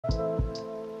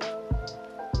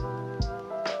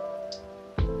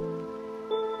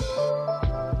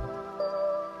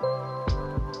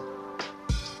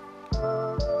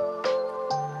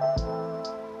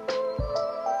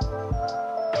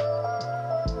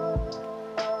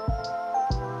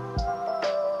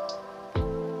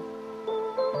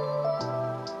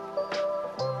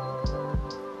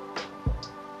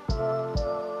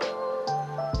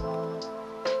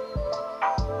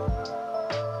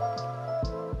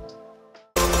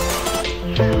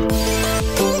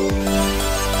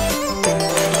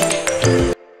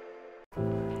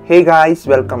Hey guys,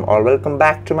 welcome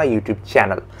back to my YouTube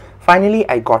channel. Finally,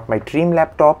 I got my dream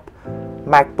laptop,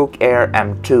 Macbook Air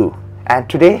M2, and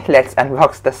today let's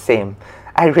unbox the same.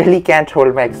 I really can't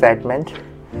hold my excitement.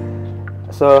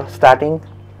 So starting,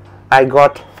 I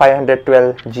got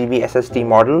 512 GB SSD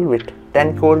model with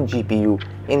 10-core GPU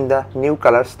in the new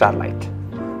color Starlight,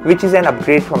 which is an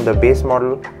upgrade from the base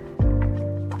model,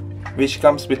 which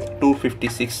comes with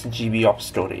 256 GB of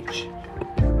storage.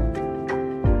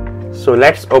 So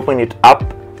let's open it up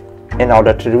in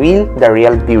order to reveal the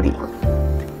real beauty.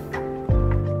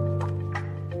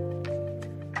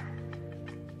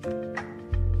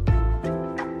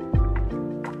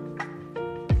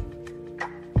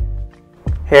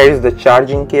 Here is the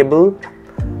charging cable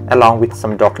along with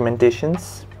some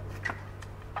documentations.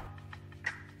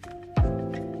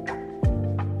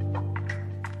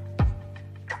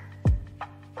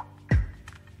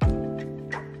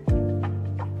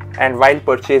 And while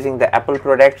purchasing the Apple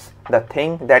products, the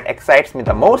thing that excites me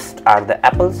the most are the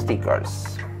Apple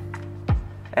stickers.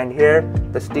 And here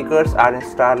the stickers are in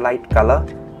Starlight color,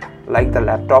 like the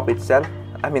laptop itself,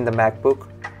 the MacBook,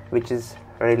 which is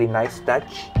a really nice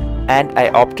touch. And I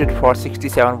opted for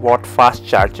 67-watt fast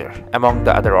charger among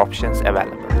the other options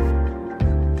available.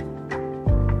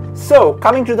 So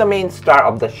coming to the main star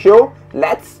of the show,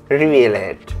 let's reveal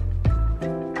it.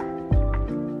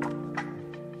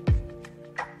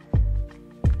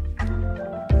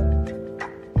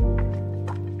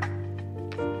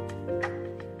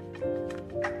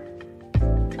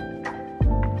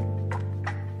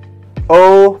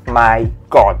 Oh my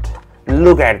god,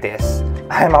 look at this.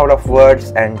 I'm out of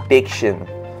words and diction.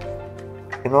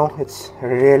 It's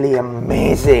really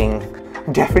amazing.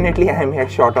 Definitely I'm here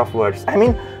short of words.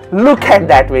 Look at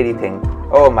that very thing.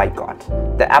 Oh my god.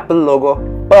 The Apple logo,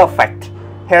 perfect.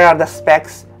 Here are the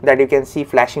specs that you can see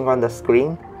flashing on the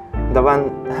screen. The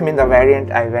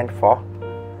variant I went for.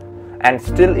 And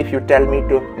still, if you tell me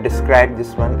to describe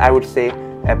this one, I would say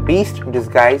a beast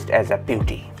disguised as a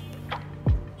beauty.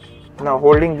 Now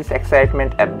holding this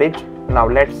excitement a bit, now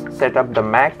let's set up the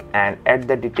Mac and add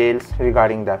the details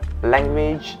regarding the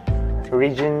language,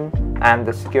 region and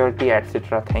the security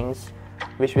etc. things,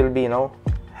 which will be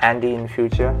handy in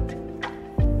future.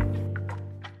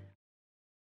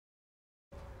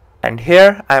 And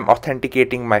here I am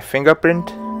authenticating my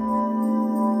fingerprint.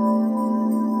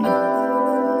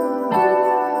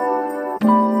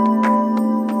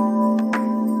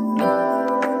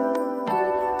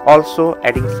 Also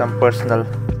adding some personal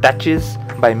touches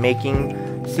by making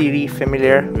Siri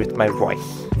familiar with my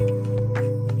voice.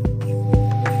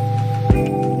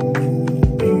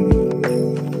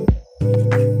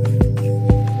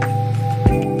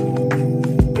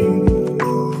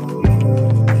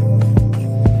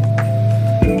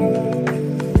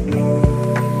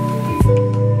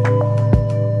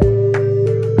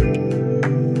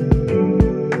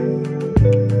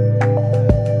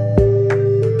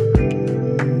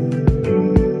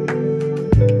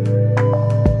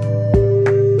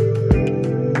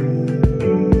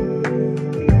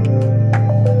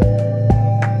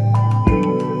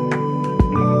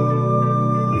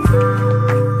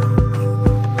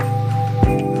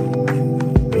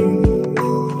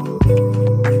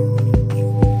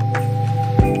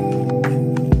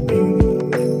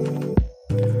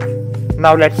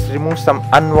 Now let's remove some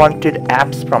unwanted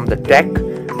apps from the deck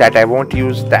that I won't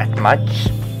use that much.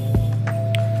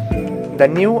 The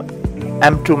new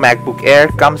M2 MacBook Air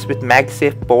comes with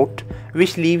MagSafe port,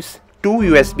 which leaves two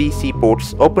USB-C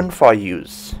ports open for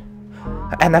use.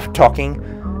 Enough talking,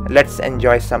 let's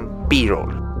enjoy some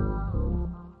B-roll.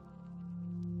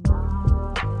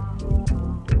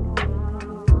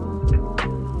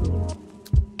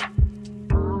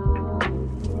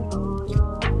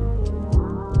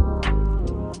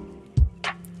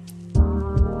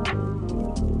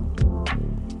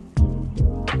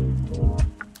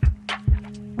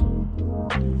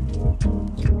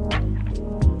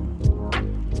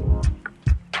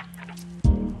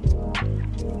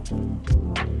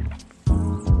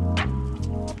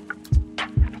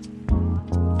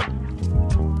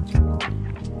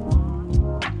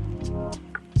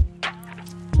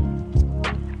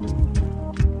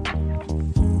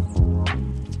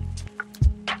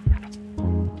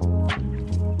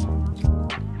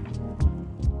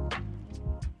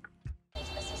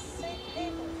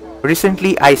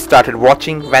 Recently I started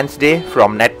watching Wednesday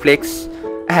from Netflix,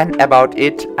 and about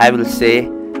it I will say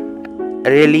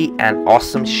really an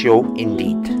awesome show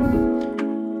indeed.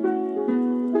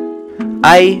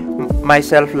 I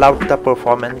myself loved the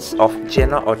performance of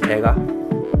Jenna Ortega,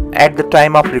 At the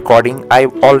time of recording,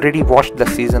 I've already watched the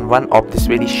season 1 of this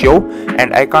very show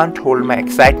and I can't hold my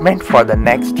excitement for the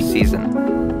next season.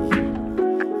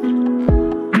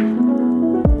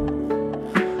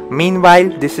 Meanwhile,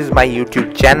 this is my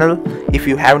YouTube channel. If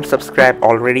you haven't subscribed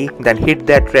already, then hit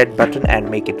that red button and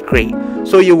make it gray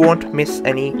so you won't miss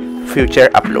any future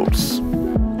uploads.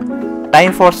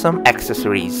 Time for some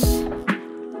accessories.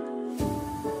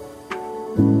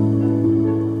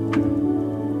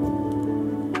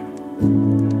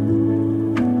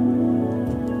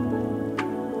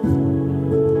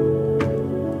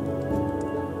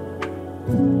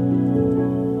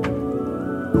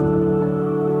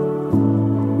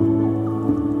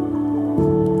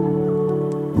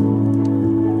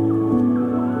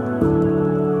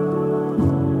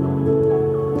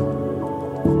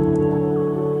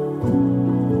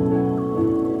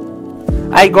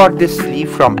 I got this sleeve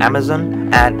from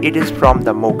Amazon and it is from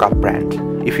the Mocha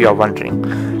brand, if you are wondering.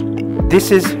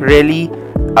 This is really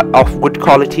of good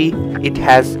quality. It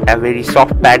has a very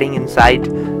soft padding inside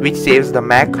which saves the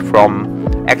Mac from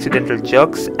accidental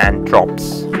jerks and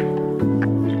drops.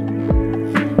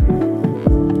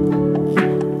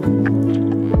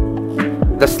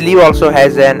 The sleeve also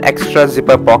has an extra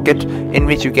zipper pocket in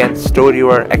which you can store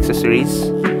your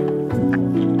accessories.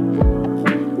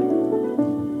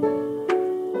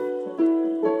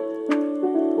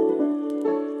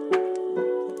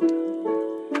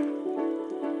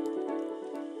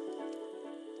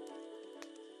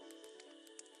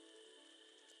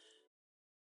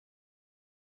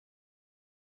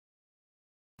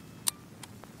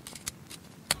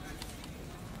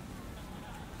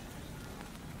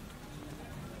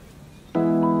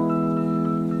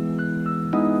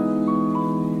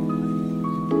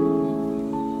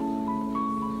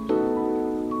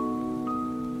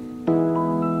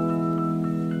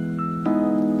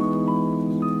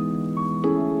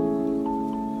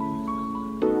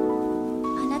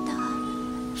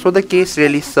 So the case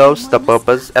really serves the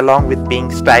purpose along with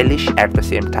being stylish at the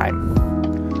same time.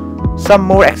 Some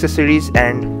more accessories,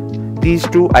 and these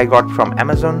two I got from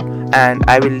Amazon, and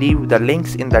I will leave the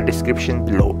links in the description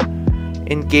below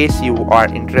in case you are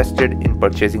interested in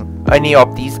purchasing any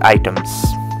of these items.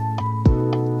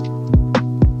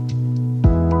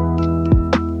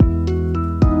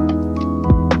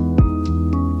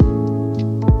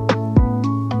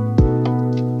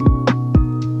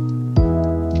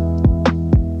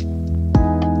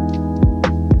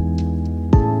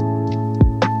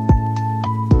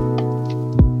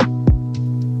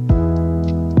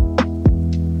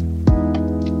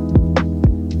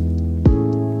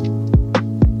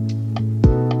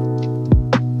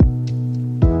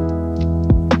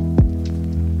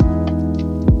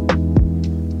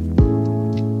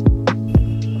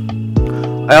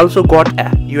 I also got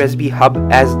a USB hub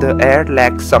as the Air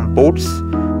lacks some ports.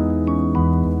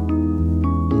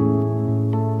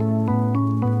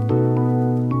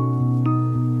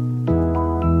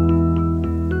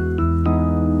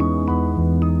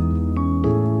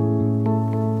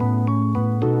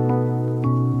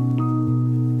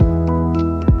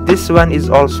 This one is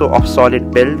also of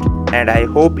solid build and I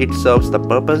hope it serves the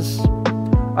purpose.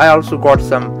 I also got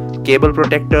some cable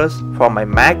protectors for my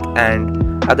Mac and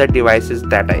other devices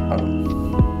that I own.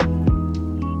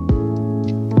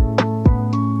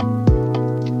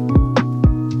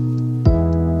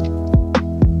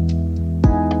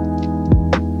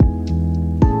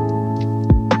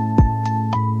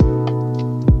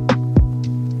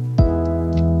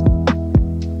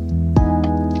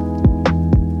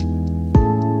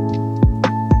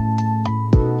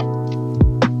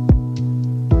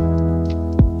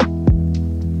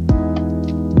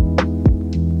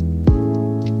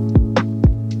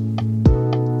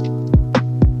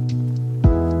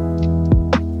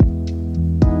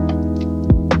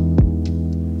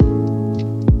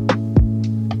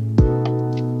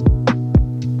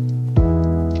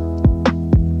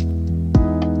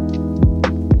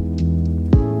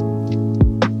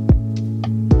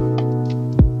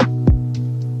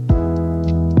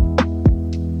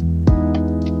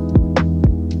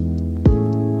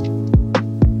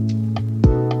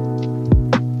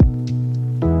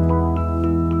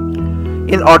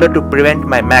 In order to prevent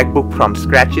my MacBook from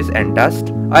scratches and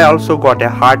dust, I also got a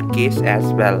hard case as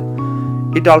well.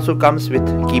 It also comes with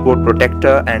keyboard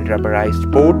protector and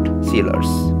rubberized port sealers.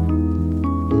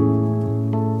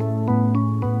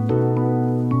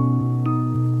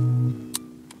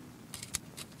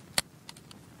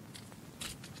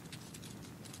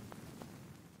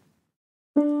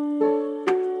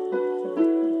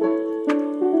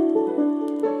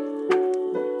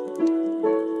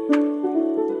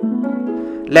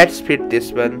 Let's fit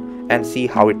this one and see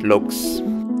how it looks.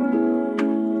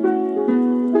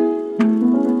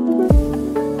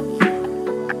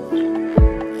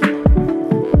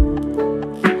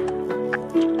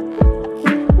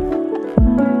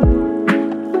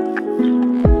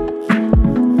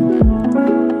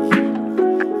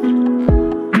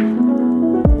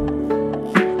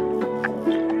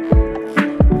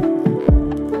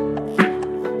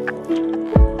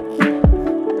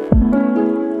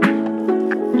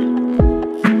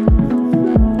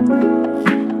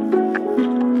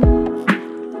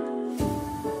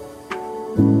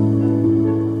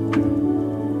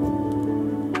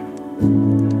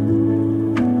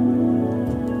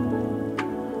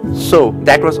 So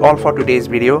that was all for today's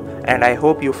video, and I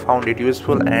hope you found it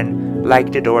useful and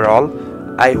liked it overall.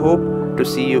 I hope to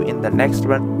see you in the next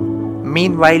one.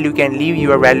 Meanwhile, you can leave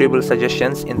your valuable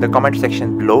suggestions in the comment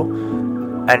section below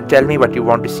and tell me what you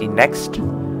want to see next.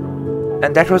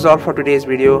 And that was all for today's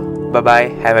video. Bye bye,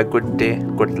 have a good day,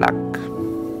 good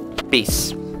luck,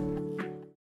 peace.